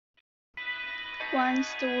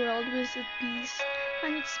Once the world was at peace,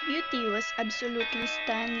 and its beauty was absolutely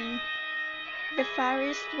stunning. The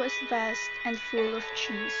forest was vast and full of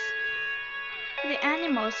trees. The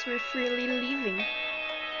animals were freely living.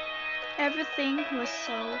 Everything was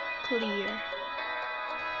so clear.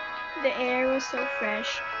 The air was so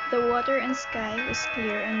fresh, the water and sky was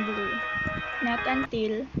clear and blue. Not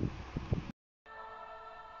until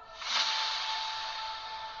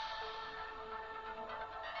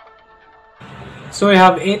So we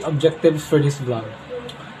have 8 objectives for this vlog.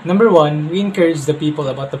 Number 1, we encourage the people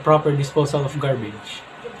about the proper disposal of garbage.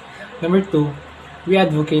 Number 2, we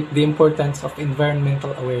advocate the importance of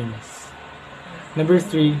environmental awareness. Number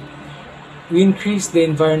 3, we increase the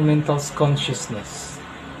environmental consciousness.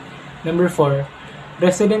 Number 4,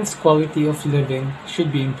 residents' quality of living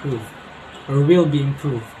should be improved or will be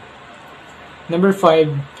improved. Number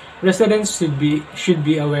 5, residents should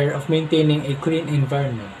be aware of maintaining a clean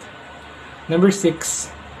environment. Number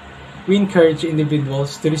 6, we encourage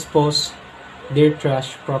individuals to dispose their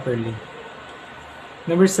trash properly.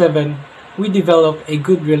 Number 7, we develop a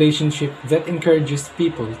good relationship that encourages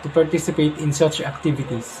people to participate in such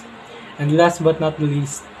activities. And last but not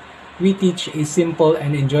least, we teach a simple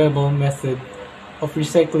and enjoyable method of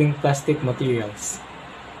recycling plastic materials.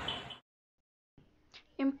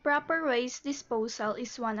 improper waste disposal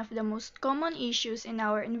is one of the most common issues in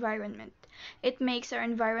our environment. It makes our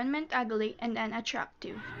environment ugly and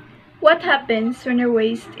unattractive. What happens when our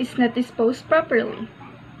waste is not disposed properly?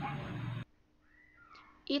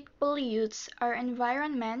 It pollutes our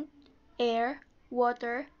environment, air,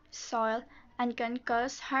 water, soil, and can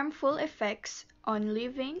cause harmful effects on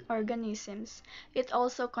living organisms. It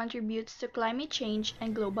also contributes to climate change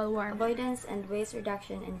and global warming. Avoidance and waste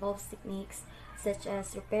reduction involves techniques such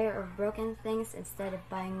as repair of broken things instead of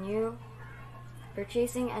buying new,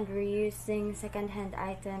 purchasing and reusing second-hand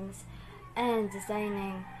items, and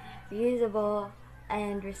designing reusable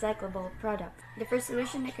and recyclable products. The first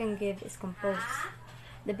solution I can give is compost.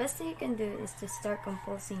 The best thing you can do is to start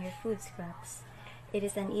composting your food scraps. It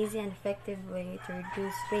is an easy and effective way to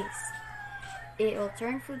reduce waste. It will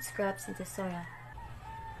turn food scraps into soil.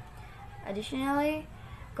 Additionally,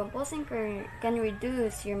 composting can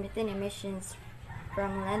reduce your methane emissions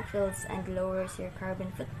from landfills and lowers your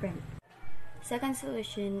carbon footprint. Second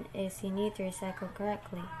solution is you need to recycle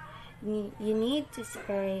correctly. You need to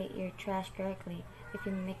separate your trash correctly. If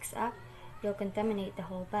you mix up, you'll contaminate the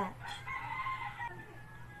whole batch.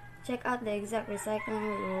 Check out the exact recycling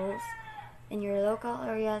rules in your local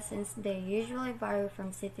area since they usually vary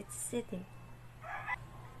from city to city.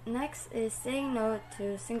 Next is saying no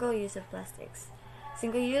to single-use of plastics.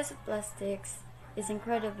 Single-use of plastics is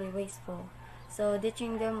incredibly wasteful, so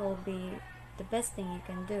ditching them will be the best thing you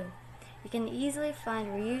can do. You can easily find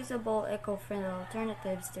reusable, eco-friendly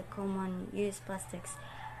alternatives to common-use plastics,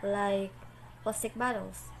 like plastic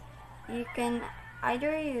bottles. You can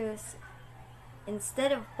either use,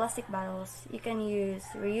 instead of plastic bottles, you can use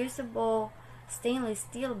reusable stainless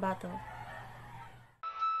steel bottle.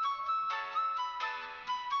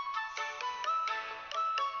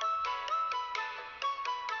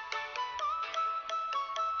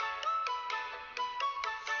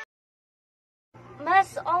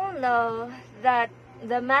 Must all know that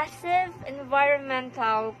the massive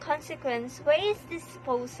environmental consequence waste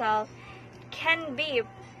disposal can be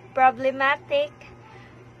problematic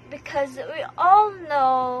because we all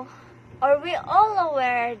know or we all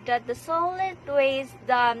aware that the solid waste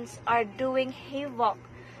dumps are doing havoc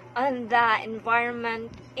on the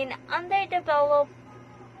environment in underdeveloped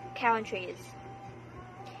countries.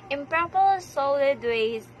 Improper solid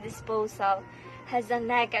waste disposal has a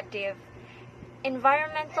negative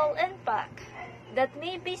environmental impact that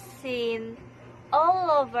may be seen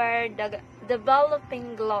all over the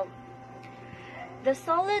developing globe. The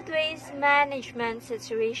solid waste management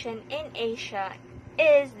situation in Asia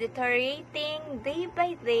is deteriorating day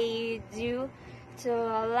by day due to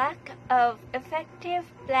a lack of effective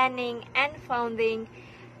planning and funding.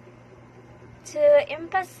 To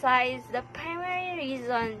emphasize the primary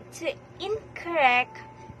reason to incorrect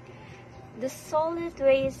the solid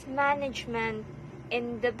waste management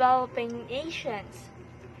in developing nations.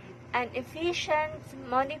 An efficient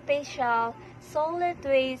municipal solid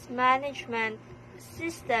waste management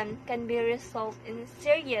system can be result in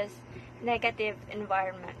serious negative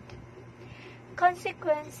environment.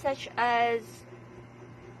 Consequences such as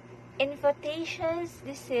infectious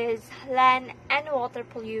disease, land and water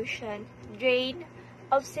pollution, drain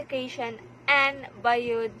obstruction, and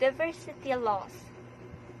biodiversity loss.